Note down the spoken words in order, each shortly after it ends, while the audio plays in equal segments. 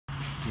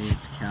Hey,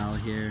 it's Cal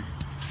here.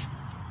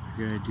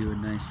 We're gonna do a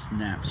nice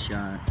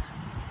snapshot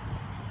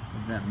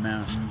of that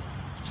mountain.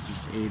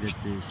 Just ate at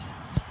this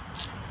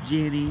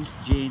Janie's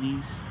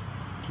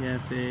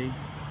Cafe.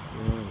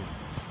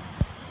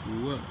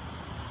 Whoa.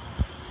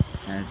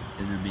 Had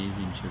an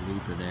amazing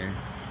chalupa there.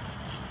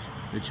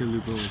 The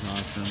chalupa was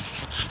awesome.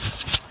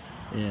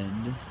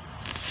 And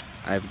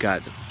I've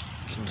got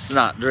some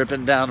snot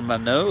dripping down my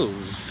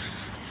nose.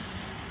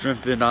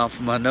 Dripping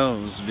off my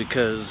nose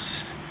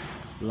because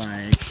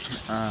like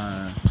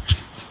I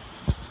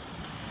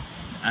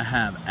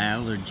have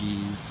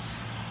allergies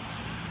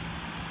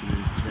to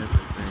this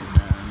desert right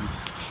now.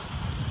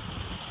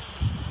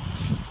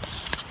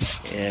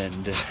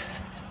 And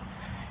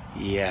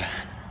yeah,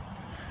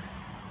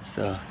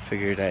 so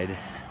figured I'd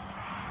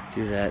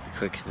do that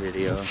quick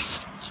video. Whoa,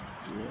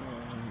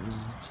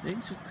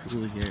 things are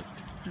cool here.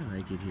 I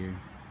like it here.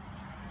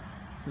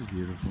 So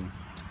beautiful.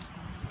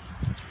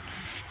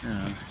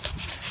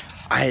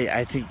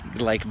 I think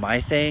like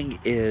my thing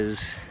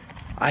is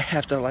I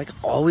have to like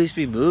always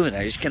be moving.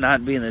 I just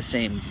cannot be in the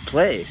same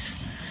place.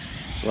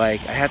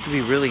 Like I have to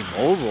be really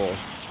mobile,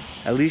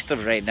 at least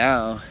of right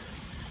now.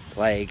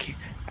 Like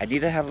I need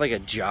to have like a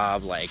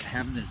job, like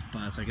having this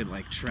bus I could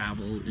like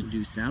travel and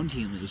do sound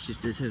healing. It's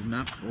just it has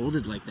not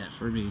folded like that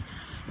for me.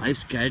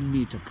 Life's guided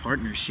me to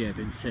partnership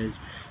and says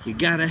you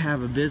gotta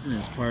have a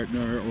business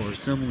partner or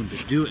someone to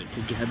do it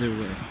together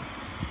with.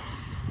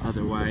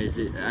 Otherwise,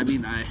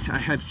 I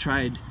have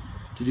tried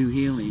to do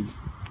healing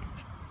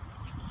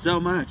so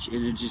much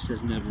and it just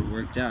has never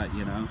worked out,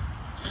 you know?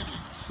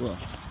 Well,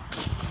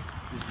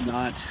 it's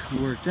not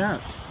worked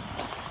out.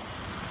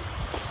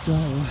 So,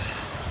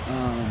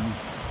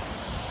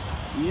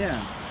 yeah.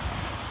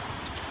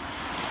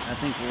 I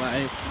think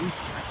life, these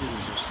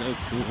cactuses are so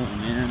cool,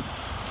 man.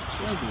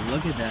 Just like,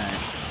 look at that.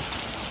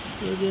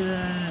 Look at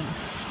that.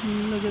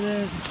 Look at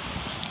that.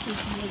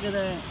 Just look at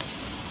that.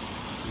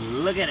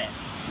 Look at it.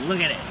 Look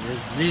at it.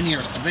 It's in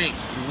your face.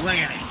 Look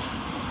at it.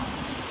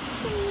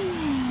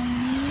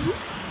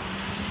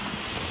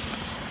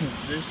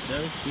 They're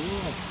so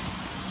cool.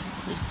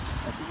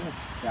 I think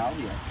that's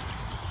salvia.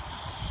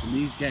 And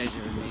these guys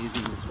are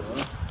amazing as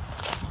well.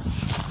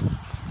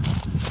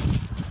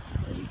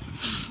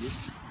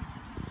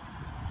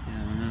 I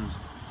don't know.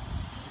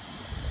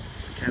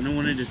 I kind of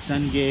wanted to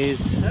sun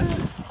gaze.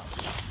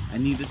 I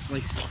need this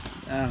like,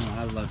 I don't know,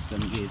 I love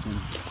sun gazing.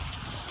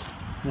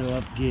 I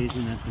love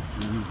gazing at the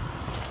sun.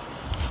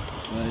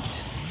 But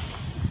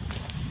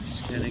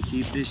just gonna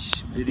keep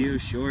this video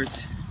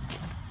short.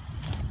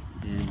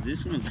 And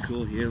this one's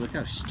cool here. Look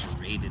how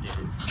straight it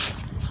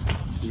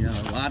is. You know,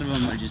 a lot of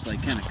them are just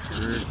like kind of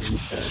curved and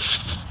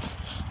stuff.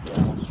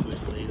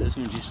 Quickly. This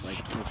one's just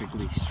like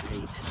perfectly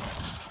straight.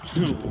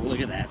 Look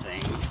at that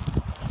thing.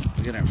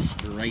 Look at how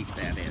straight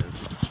that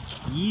is.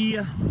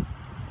 Yeah.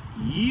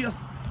 Yeah.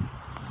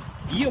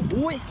 Yeah,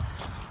 boy.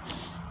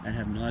 I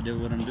have no idea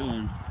what I'm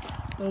doing.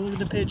 Oh, look at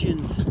the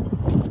pigeons.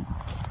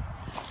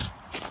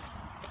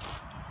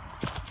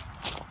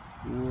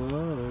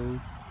 Whoa.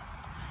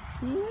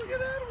 Look at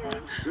that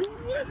one.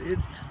 What?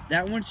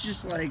 That one's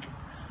just like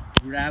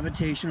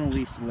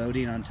gravitationally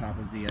floating on top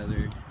of the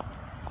other.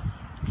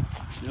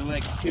 They're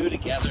like two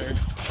together.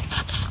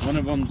 One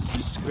of them's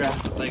just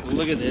like,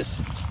 look at this.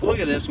 Look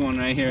at this one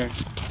right here.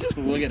 Just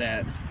look at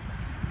that.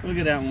 Look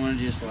at that one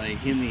just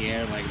like in the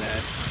air like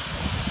that.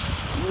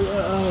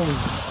 Whoa.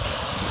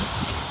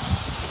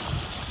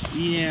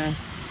 Yeah.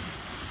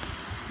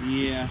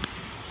 Yeah.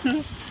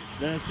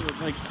 That's what,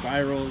 like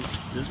spirals.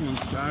 This one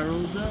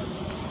spirals up.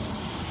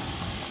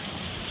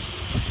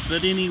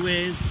 But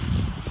anyways,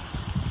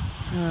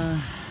 I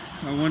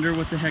wonder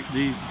what the heck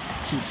these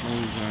two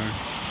poles are.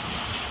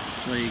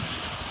 It's like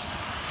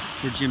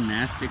for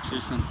gymnastics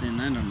or something.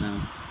 I don't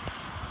know.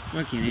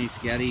 Fucking A,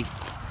 Scotty.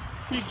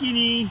 Here,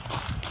 kitty.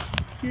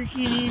 Here,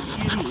 kitty,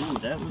 kitty. Ooh,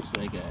 that looks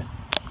like a...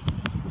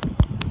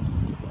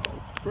 It's all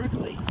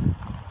prickly.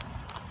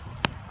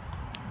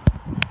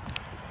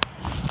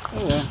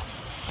 Oh well.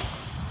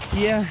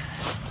 Yeah.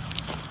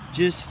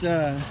 Just,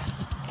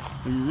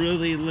 I'm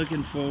really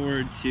looking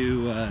forward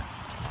to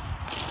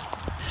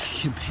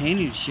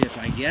companionship,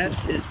 I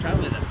guess, is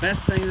probably the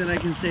best thing that I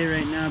can say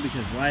right now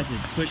because life has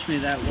pushed me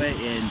that way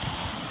and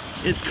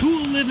it's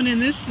cool living in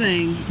this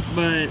thing,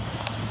 but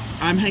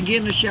I'm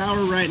getting a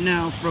shower right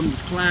now from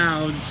these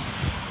clouds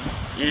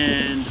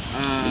and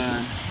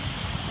I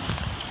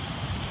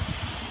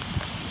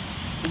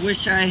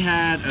wish I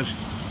had a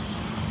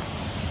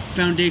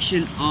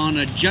foundation on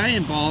a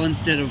giant ball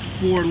instead of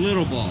 4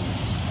 little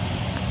balls.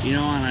 You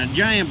know, on a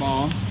giant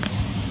ball,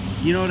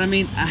 you know what I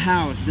mean? A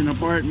house, an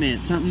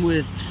apartment, something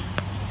with...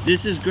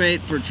 This is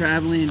great for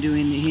traveling and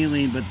doing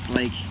healing, but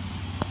like,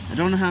 I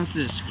don't know how else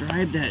to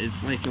describe that.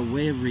 It's like a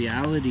way of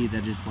reality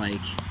that is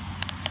like...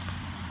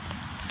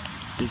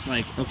 It's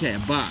like, okay, a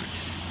box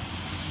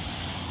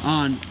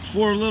on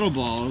 4 little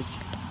balls,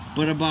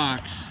 but a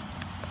box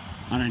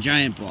on a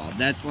giant ball.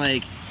 That's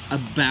like a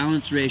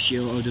balanced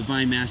ratio of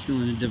divine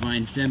masculine and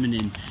divine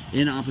feminine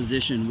in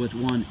opposition with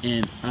one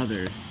and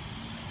other,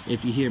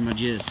 if you hear my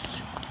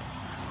gist.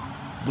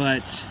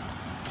 But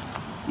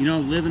You know,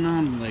 living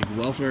on like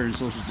welfare and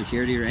social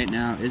security right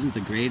now isn't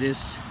the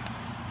greatest.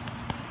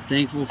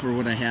 Thankful for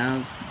what I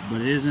have,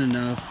 but it isn't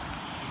enough.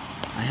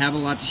 I have a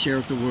lot to share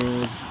with the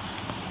world.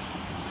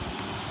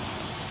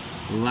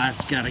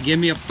 Life's gotta give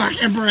me a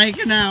fucking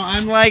break now.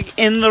 I'm like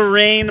in the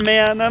rain,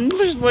 man. I'm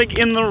just like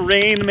in the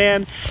rain,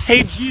 man.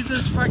 Hey,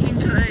 Jesus fucking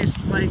Christ,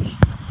 like,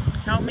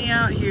 help me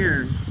out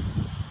here.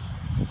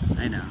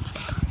 I know.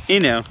 You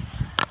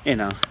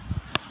know.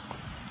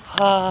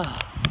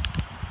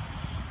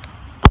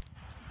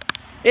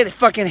 It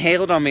fucking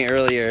hailed on me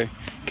earlier.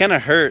 Kind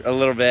of hurt a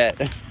little bit.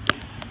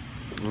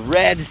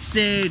 Red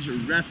Sage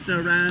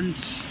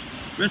Restaurante.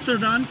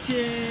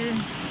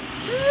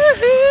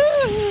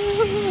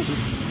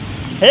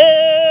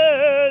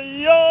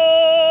 Hey,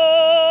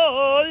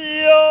 yo,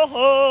 you.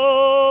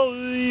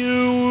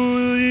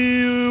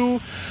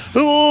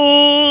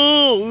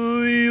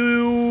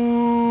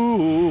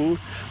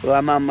 Well,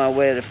 I'm on my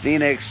way to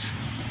Phoenix.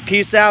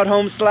 Peace out,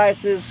 home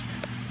slices.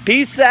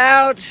 Peace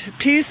out.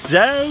 Peace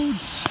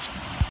out.